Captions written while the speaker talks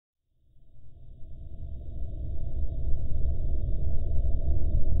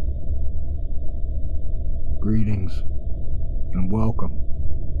Greetings and welcome.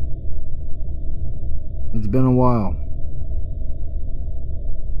 It's been a while.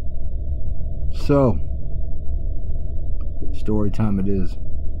 So, story time it is.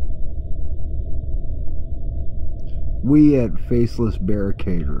 We at Faceless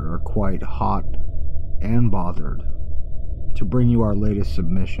Barricader are quite hot and bothered to bring you our latest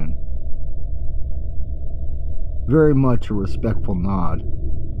submission. Very much a respectful nod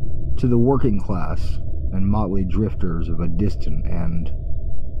to the working class and motley drifters of a distant and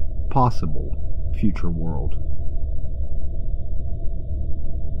possible future world.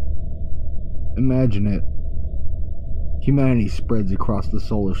 Imagine it. Humanity spreads across the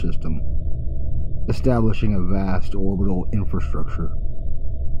solar system, establishing a vast orbital infrastructure.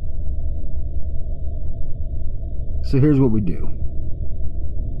 So here's what we do.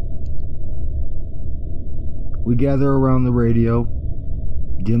 We gather around the radio,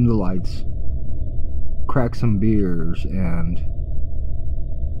 dim the lights, crack some beers, and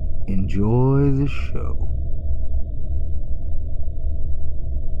enjoy the show.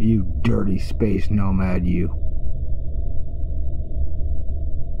 You dirty space nomad, you.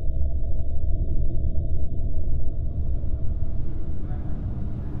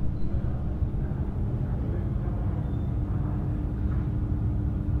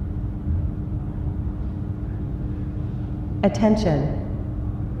 Attention.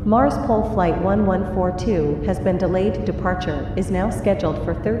 Mars Pole Flight 1142 has been delayed. Departure is now scheduled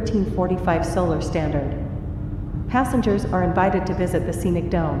for 13:45 Solar Standard. Passengers are invited to visit the scenic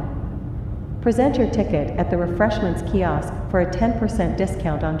dome. Present your ticket at the refreshments kiosk for a 10%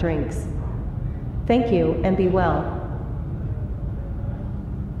 discount on drinks. Thank you and be well.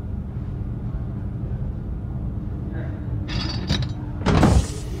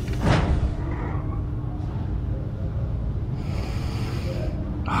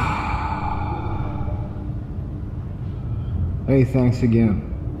 Hey, thanks again.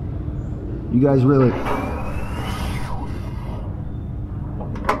 You guys really...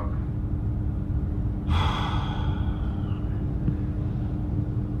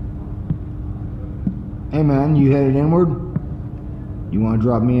 Hey man, you headed inward? You want to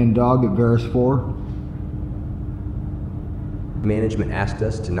drop me and Dog at Varus 4? Management asked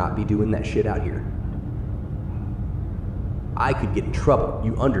us to not be doing that shit out here. I could get in trouble,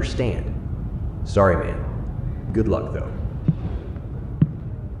 you understand. Sorry man. Good luck though.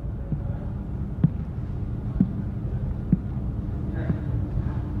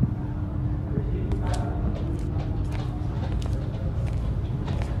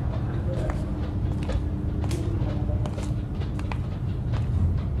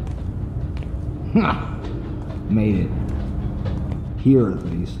 Made it. Here at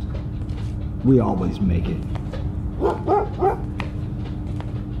least. We always make it.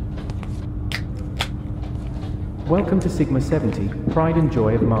 Welcome to Sigma 70, Pride and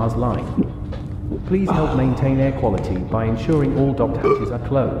Joy of Mars Line. Please help maintain air quality by ensuring all dock hatches are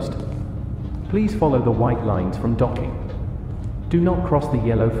closed. Please follow the white lines from docking. Do not cross the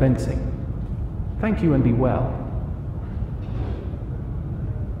yellow fencing. Thank you and be well.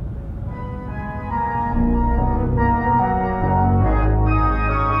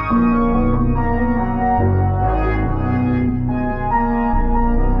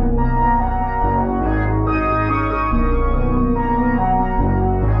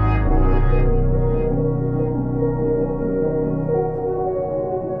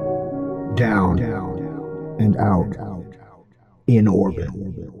 Down and out in orbit.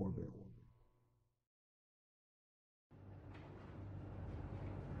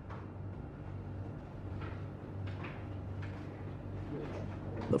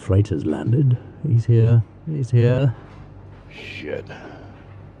 The freighter's landed. He's here. He's here. Shit.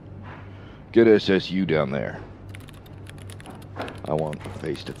 Get SSU down there. I want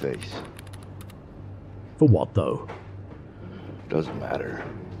face to face. For what, though? Doesn't matter.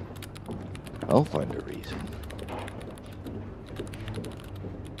 I'll find a reason.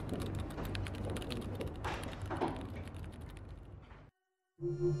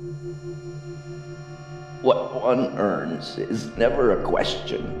 What one earns is never a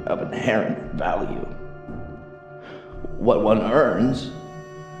question of inherent value. What one earns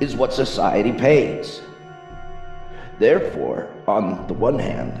is what society pays. Therefore, on the one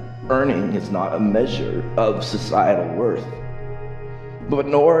hand, earning is not a measure of societal worth, but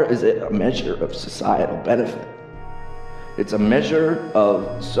nor is it a measure of societal benefit. It's a measure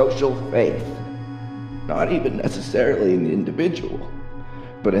of social faith, not even necessarily in the individual,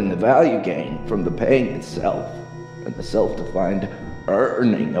 but in the value gained from the paying itself and the self-defined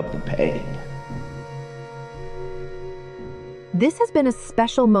earning of the paying. This has been a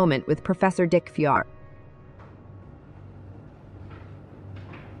special moment with Professor Dick Fjord.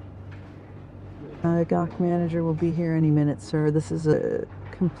 Dock manager will be here any minute, sir. This is a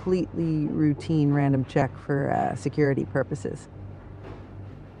completely routine random check for security purposes.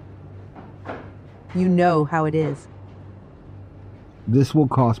 You know how it is. This will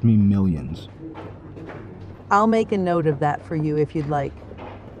cost me millions. I'll make a note of that for you if you'd like.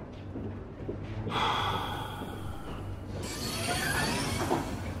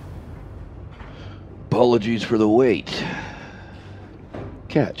 Apologies for the wait.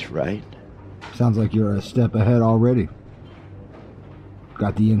 Catch, right? Sounds like you're a step ahead already.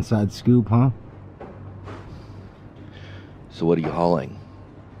 Got the inside scoop, huh? So what are you hauling?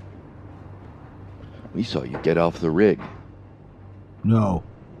 We saw you get off the rig. No.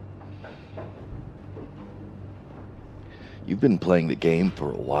 You've been playing the game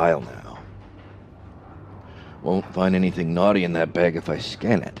for a while now. Won't find anything naughty in that bag if I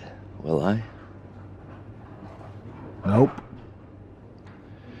scan it, will I? Nope.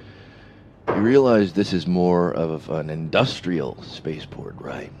 You realize this is more of an industrial spaceport,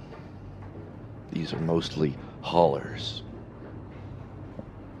 right? These are mostly haulers.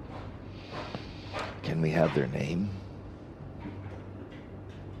 Can we have their name?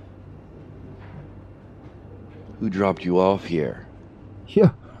 Who dropped you off here? Yeah,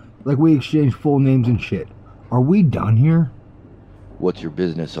 like we exchanged full names and shit. Are we done here? What's your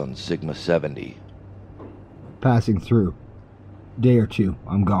business on Sigma 70? Passing through. Day or two,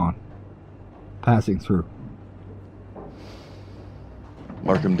 I'm gone. Passing through.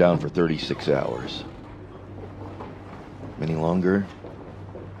 Mark him down for 36 hours. Any longer?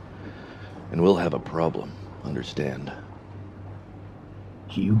 And we'll have a problem, understand?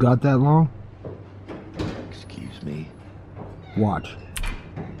 You got that long? Excuse me. Watch.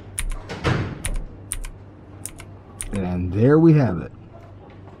 And there we have it.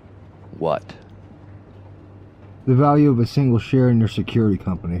 What? The value of a single share in your security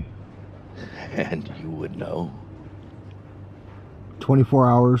company. And you would know. 24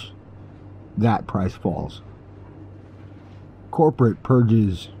 hours, that price falls. Corporate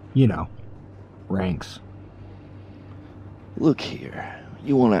purges, you know, ranks. Look here.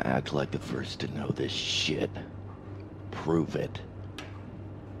 You want to act like the first to know this shit. Prove it.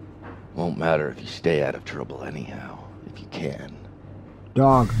 Won't matter if you stay out of trouble anyhow, if you can.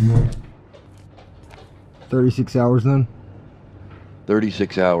 Dog. 36 hours then?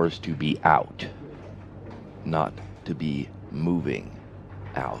 36 hours to be out. Not to be moving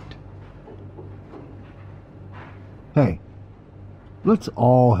out. Hey, let's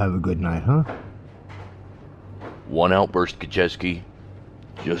all have a good night, huh? One outburst, Kacheski.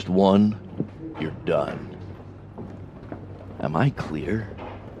 Just one, you're done. Am I clear?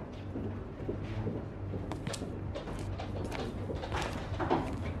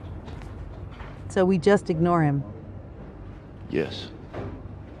 So we just ignore him. Yes.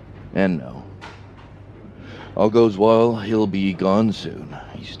 And no. All goes well, he'll be gone soon.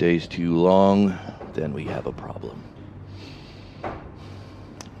 He stays too long, then we have a problem.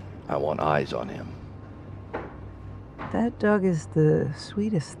 I want eyes on him. That dog is the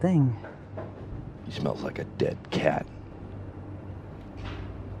sweetest thing. He smells like a dead cat.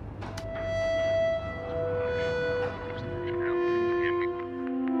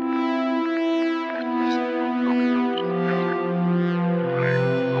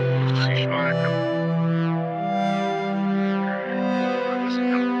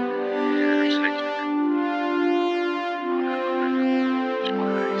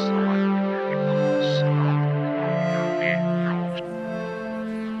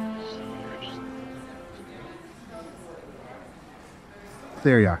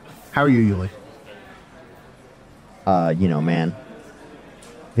 There you are. How are you, Yuli? You know, man.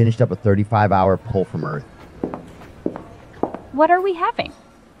 Finished up a 35-hour pull from Earth. What are we having?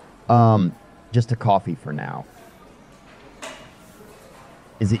 Just a coffee for now.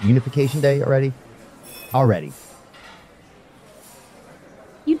 Is it Unification Day already? Already.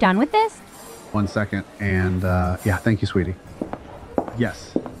 You done with this? 1 second, and yeah, thank you, sweetie.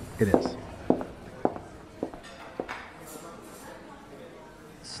 Yes, it is.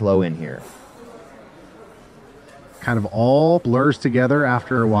 Slow in here. Kind of all blurs together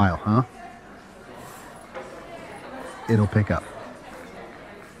after a while, huh? It'll pick up.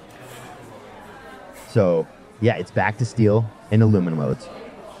 So, yeah, it's back to steel and aluminum modes.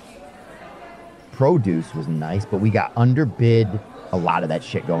 Produce was nice, but we got underbid a lot of that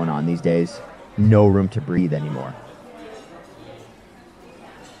shit going on these days. No room to breathe anymore.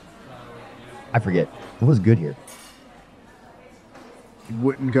 I forget. What was good here? You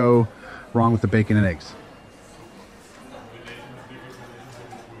wouldn't go wrong with the bacon and eggs.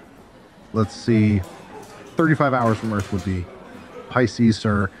 Let's see. 35 hours from Earth would be Pisces,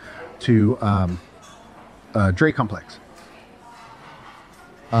 sir, to Drake Complex.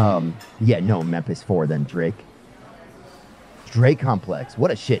 Yeah, no, Memphis 4, then Drake. Drake Complex.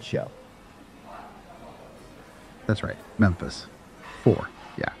 What a shit show. That's right. Memphis 4.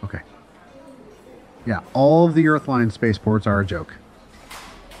 Yeah, okay. Yeah, all of the Earthline spaceports are a joke.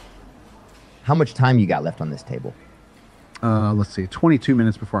 How much time you got left on this table? Let's see. 22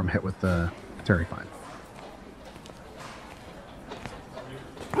 minutes before I'm hit with the Terry fine.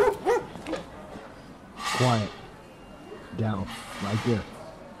 Quiet. Down. Right there.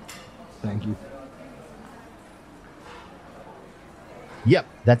 Thank you. Yep,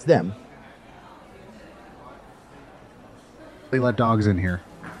 that's them. They let dogs in here.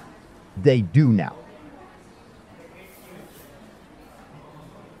 They do now.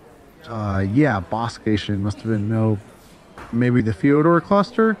 Yeah, Bosque Station must have been, maybe the Fyodor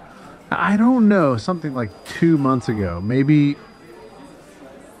cluster? I don't know, something like 2 months ago. Maybe.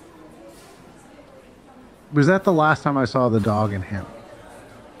 Was that the last time I saw the dog and him?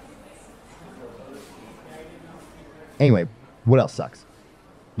 Anyway, what else sucks?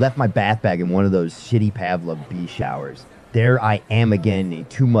 Left my bath bag in one of those shitty Pavlov bee showers. There I am again in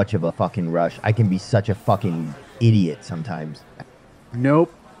too much of a fucking rush. I can be such a fucking idiot sometimes.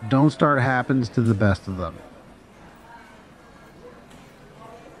 Nope. Don't start happens to the best of them.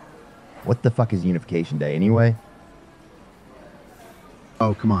 What the fuck is Unification Day anyway?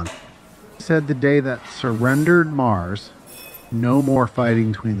 Oh, come on. Said the day that surrendered Mars, no more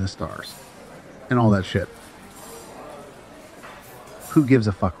fighting between the stars. And all that shit. Who gives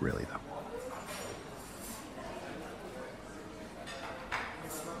a fuck really, though?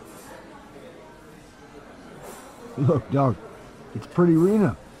 Look, dog. It's Pretty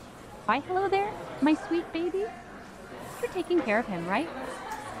Rena. Why, hello there, my sweet baby. You're taking care of him, right?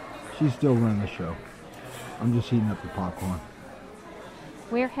 She's still running the show. I'm just heating up the popcorn.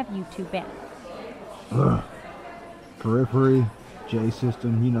 Where have you two been? Ugh. Periphery, J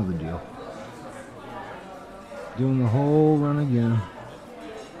system, you know the deal. Doing the whole run again.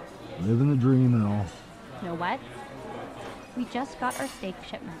 Living the dream and all. Know what? We just got our steak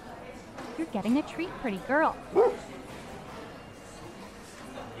shipment. You're getting a treat, pretty girl.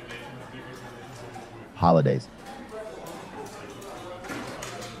 Holidays.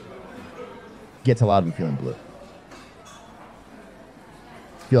 Gets a lot of them feeling blue.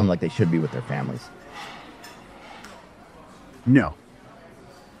 Feeling like they should be with their families. No.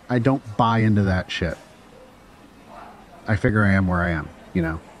 I don't buy into that shit. I figure I am where I am, you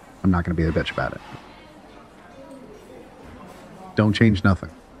know. I'm not going to be a bitch about it. Don't change nothing.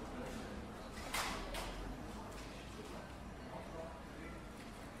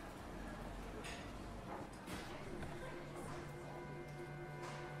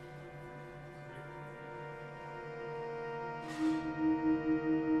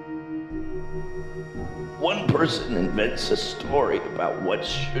 One person invents a story about what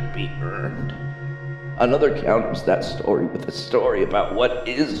should be earned. Another counters that story with a story about what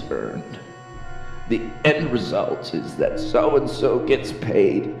is earned. The end result is that so-and-so gets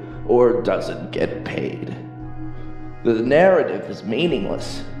paid or doesn't get paid. The narrative is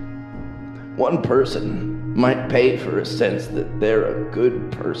meaningless. One person might pay for a sense that they're a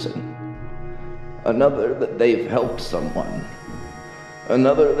good person. Another that they've helped someone.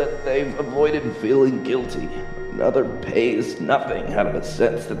 Another that they've avoided feeling guilty. Another pays nothing out of a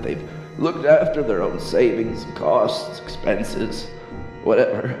sense that they've looked after their own savings, costs, expenses,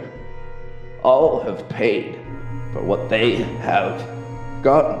 whatever. All have paid for what they have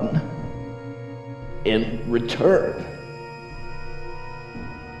gotten in return.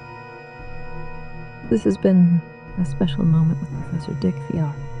 This has been a special moment with Professor Dick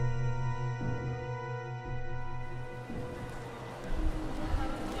Fiar.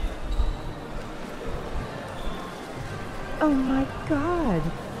 Oh my god,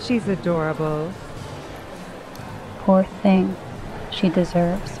 she's adorable. Poor thing. She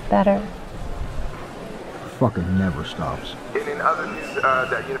deserves better. Fucking never stops. In other news,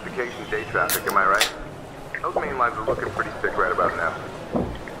 that Unification Day traffic, am I right? Those main lines are looking pretty thick right about now.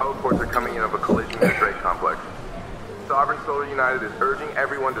 All reports are coming in of a collision in the Drake complex. Sovereign Solar United is urging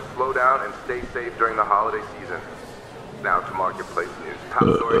everyone to slow down and stay safe during the holiday season. Now to marketplace news. Top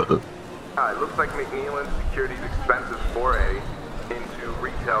story. It looks like McNeil and Security's expensive foray into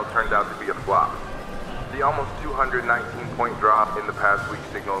retail turned out to be a flop. The almost 219-point drop in the past week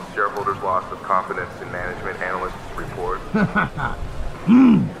signals shareholders' loss of confidence in management analysts' reports.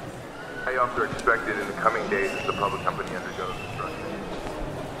 Layoffs are expected in the coming days as the public company undergoes restructuring.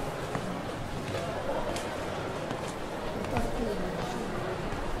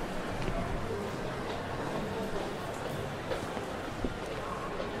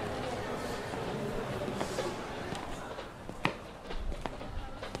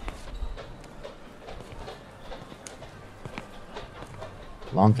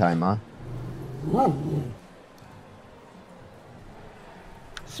 Long time, huh?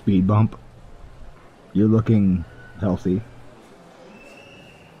 Speed bump. You're looking healthy.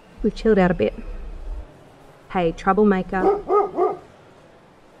 We've chilled out a bit. Hey, troublemaker.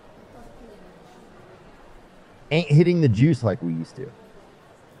 Ain't hitting the juice like we used to.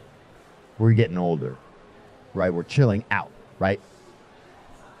 We're getting older, right? We're chilling out, right?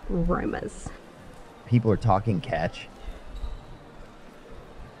 Romas. People are talking catch.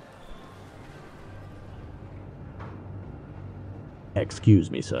 Excuse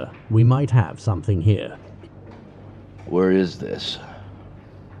me, sir. We might have something here. Where is this?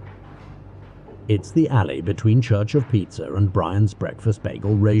 It's the alley between Church of Pizza and Brian's Breakfast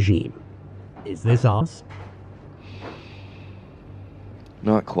Bagel Regime. Is this us?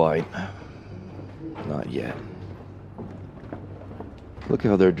 Not quite. Not yet. Look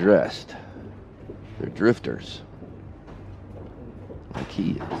how they're dressed. They're drifters. Like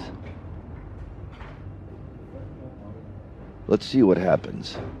he is. Let's see what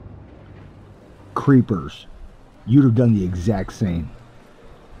happens. Creepers. You'd have done the exact same.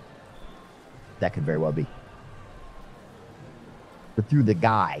 That could very well be. But threw the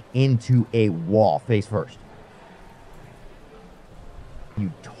guy into a wall face first.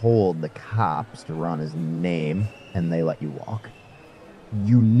 You told the cops to run his name and they let you walk.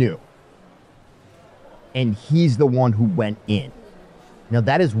 You knew. And he's the one who went in. Now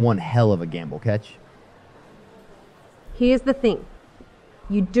that is one hell of a gamble, catch. Here's the thing.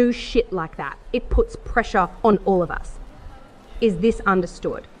 You do shit like that. It puts pressure on all of us. Is this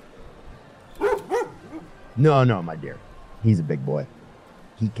understood? No, my dear. He's a big boy.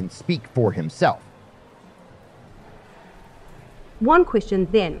 He can speak for himself. One question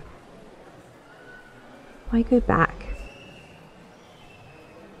then. Why go back?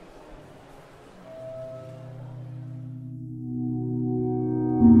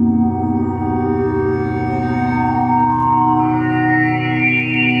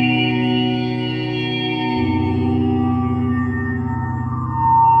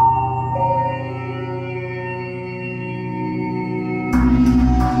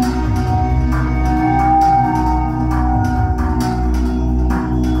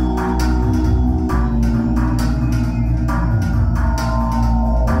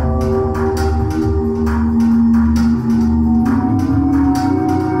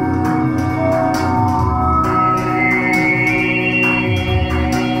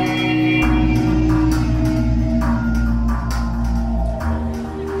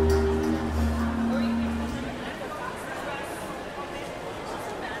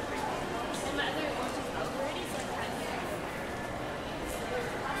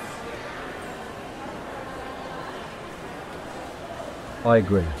 I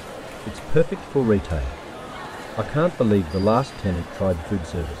agree. It's perfect for retail. I can't believe the last tenant tried food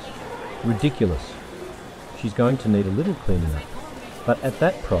service. Ridiculous. She's going to need a little cleaning up. But at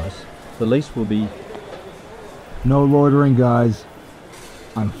that price, the lease will be... No loitering, guys.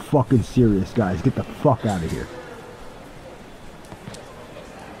 I'm fucking serious, guys. Get the fuck out of here.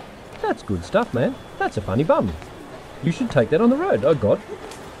 That's good stuff, man. That's a funny bum. You should take that on the road, oh God.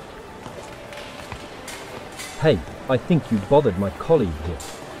 Hey, I think you bothered my colleague here.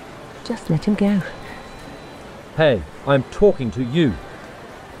 Just let him go. Hey, I'm talking to you.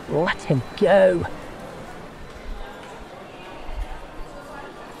 Let him go.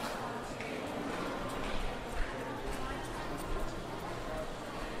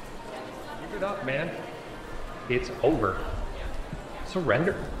 Give it up, man. It's over.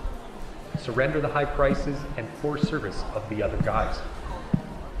 Surrender. Surrender the high prices and poor service of the other guys.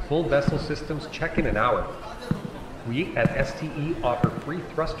 Full vessel systems check in an hour. We at STE offer free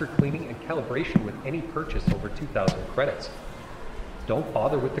thruster cleaning and calibration with any purchase over 2,000 credits. Don't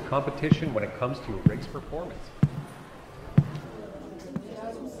bother with the competition when it comes to your rig's performance.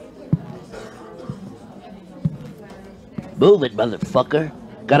 Move it, motherfucker.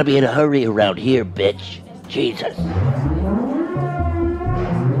 Gotta be in a hurry around here, bitch. Jesus.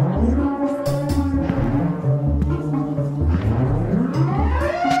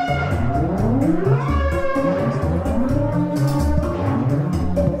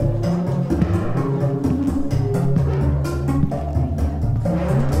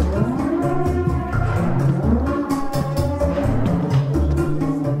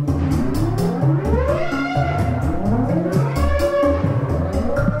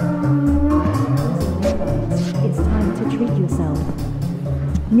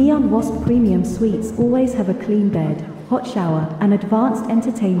 Wasp Premium Suites always have a clean bed, hot shower, and advanced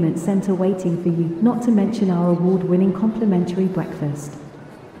entertainment center waiting for you, not to mention our award-winning complimentary breakfast.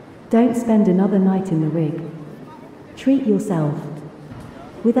 Don't spend another night in the rig. Treat yourself.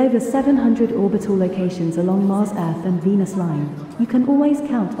 With over 700 orbital locations along Mars, Earth, and Venus line, you can always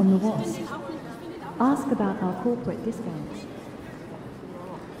count on the WASP. Ask about our corporate discounts.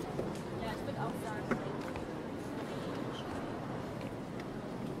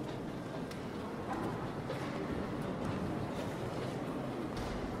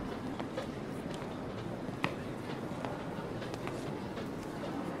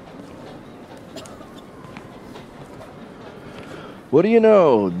 What do you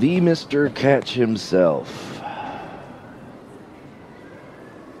know? The Mr. Catch himself.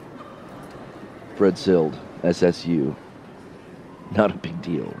 Fred Sild, SSU. Not a big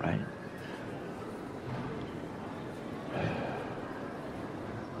deal, right?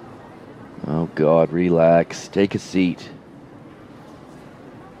 Oh God, relax. Take a seat.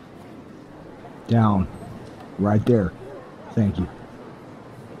 Down. Right there. Thank you.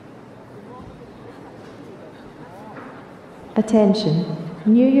 Attention.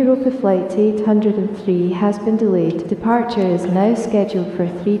 New Europa Flight 803 has been delayed. Departure is now scheduled for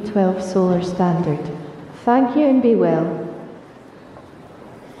 3:12 Solar Standard. Thank you and be well.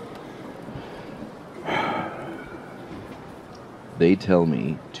 They tell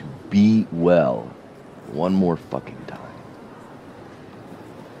me to be well one more fucking time.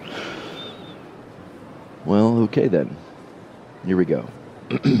 Well, okay then. Here we go.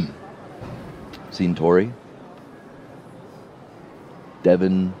 Seen Tori?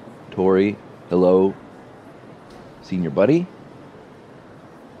 Devin, Tori, hello. Seen your buddy?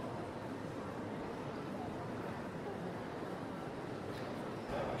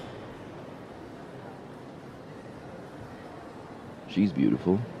 She's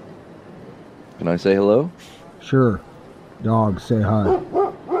beautiful. Can I say hello? Sure. Dog, say hi.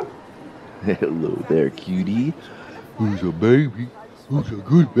 Hello there, cutie. Who's a baby? Who's a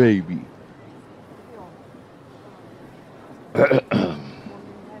good baby?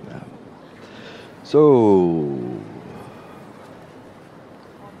 So,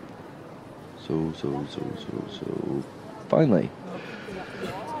 finally.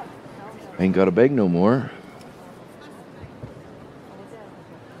 Ain't gotta beg no more.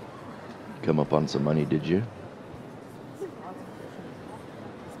 Come up on some money, did you?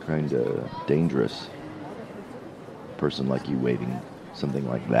 Kinda dangerous. Person like you waving something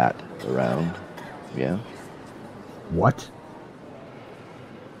like that around, yeah? What?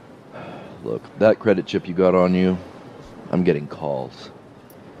 Look, that credit chip you got on you, I'm getting calls.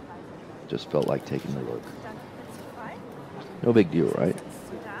 Just felt like taking a look. No big deal, right?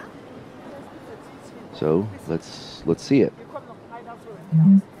 So, let's see it.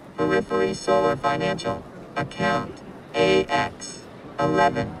 Periphery Solar Financial Account AX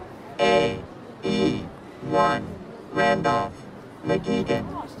 11 AE1 Randolph McGeegan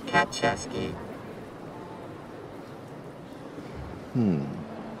Kapchesky.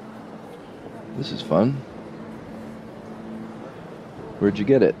 This is fun. Where'd you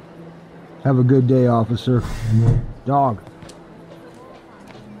get it? Have a good day, officer. Dog.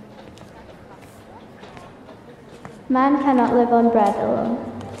 Man cannot live on bread alone.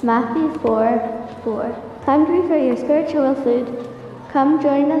 Matthew 4:4. Hungry for your spiritual food? Come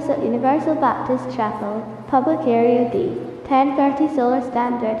join us at Universal Baptist Chapel, Public Area D, 10:30 Solar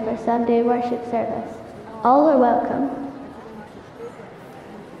Standard for Sunday worship service. All are welcome.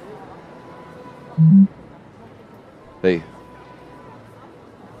 Hey.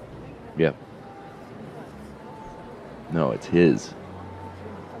 Yeah. No, it's his.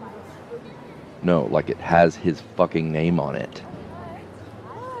 No, like it has his fucking name on it.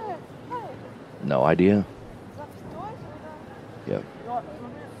 No idea? Yep.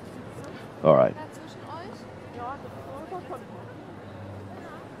 Alright.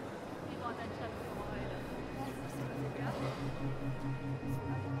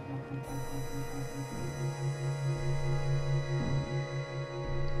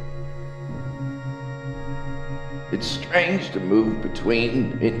 It's strange to move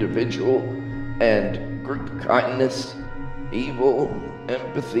between individual and group kindness, evil,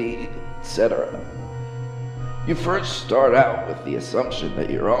 empathy, etc. You first start out with the assumption that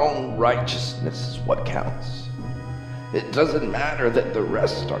your own righteousness is what counts. It doesn't matter that the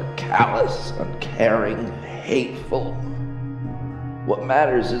rest are callous, uncaring, hateful. What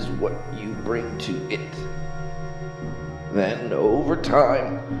matters is what you bring to it. Then, over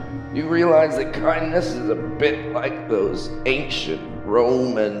time, you realize that kindness is a bit like those ancient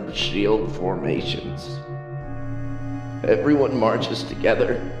Roman shield formations. Everyone marches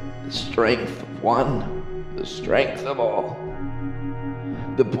together, the strength of one, the strength of all.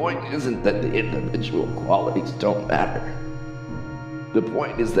 The point isn't that the individual qualities don't matter. The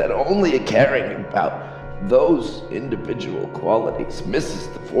point is that only caring about those individual qualities misses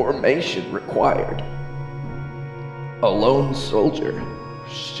the formation required. A lone soldier,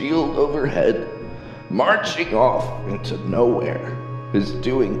 shield overhead, marching off into nowhere, is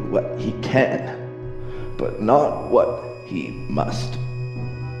doing what he can, but not what he must.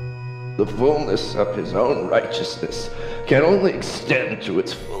 The fullness of his own righteousness can only extend to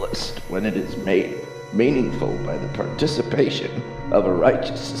its fullest when it is made meaningful by the participation of a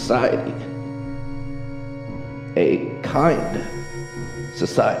righteous society. A kind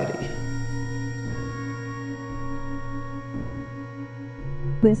society.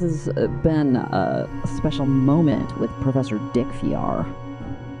 This has been a special moment with Professor Dick Fiar.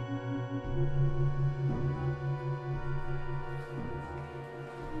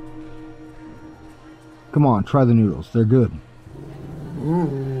 Come on, try the noodles. They're good.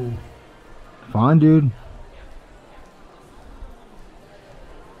 Fine, dude.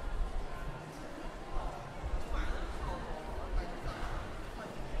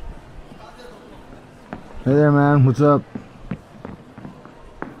 Hey there, man. What's up?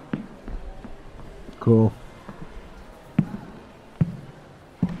 Cool.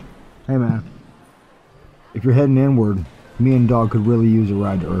 Hey, man. If you're heading inward, me and Dog could really use a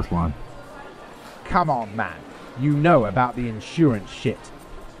ride to Earthline. Come on, man. You know about the insurance shit.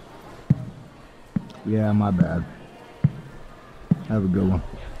 Yeah, my bad. Have a good one.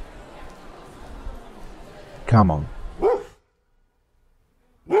 Come on.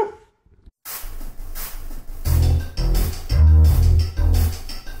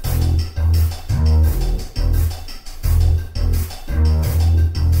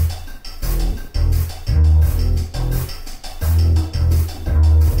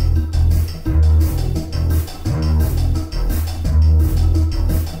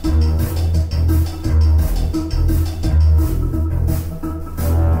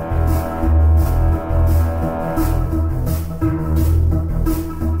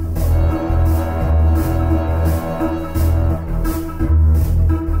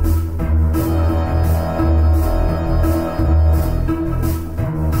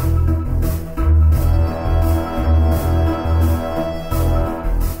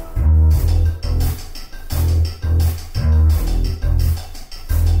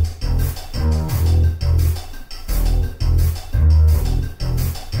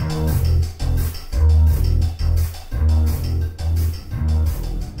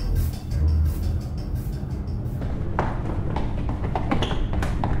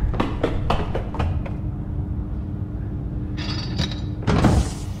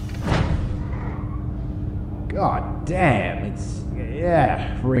 God damn, it's,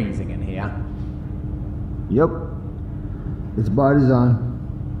 freezing in here. Yep. It's by design.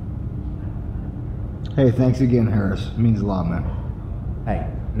 Hey, thanks again, Harris. It means a lot, man. Hey,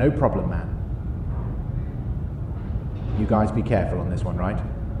 no problem, man. You guys be careful on this one, right?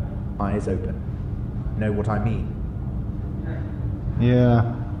 Eyes open. Know what I mean?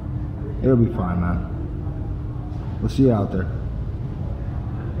 Yeah. It'll be fine, man. We'll see you out there.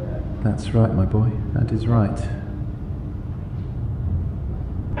 That's right, my boy. That is right.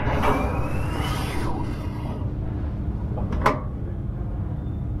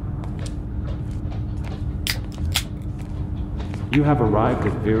 You have arrived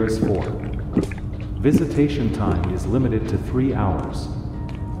at Virus 4. Visitation time is limited to 3 hours.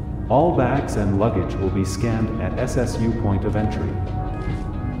 All bags and luggage will be scanned at SSU point of entry.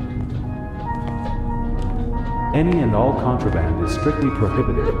 Any and all contraband is strictly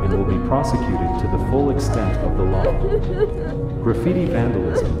prohibited and will be prosecuted to the full extent of the law. Graffiti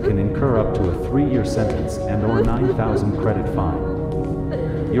vandalism can incur up to a 3-year sentence and or 9,000 credit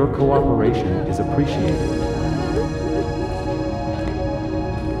fine. Your cooperation is appreciated.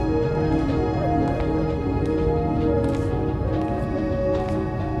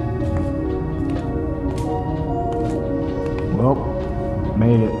 Well,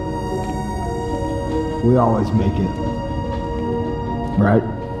 made it. We always make it. Right?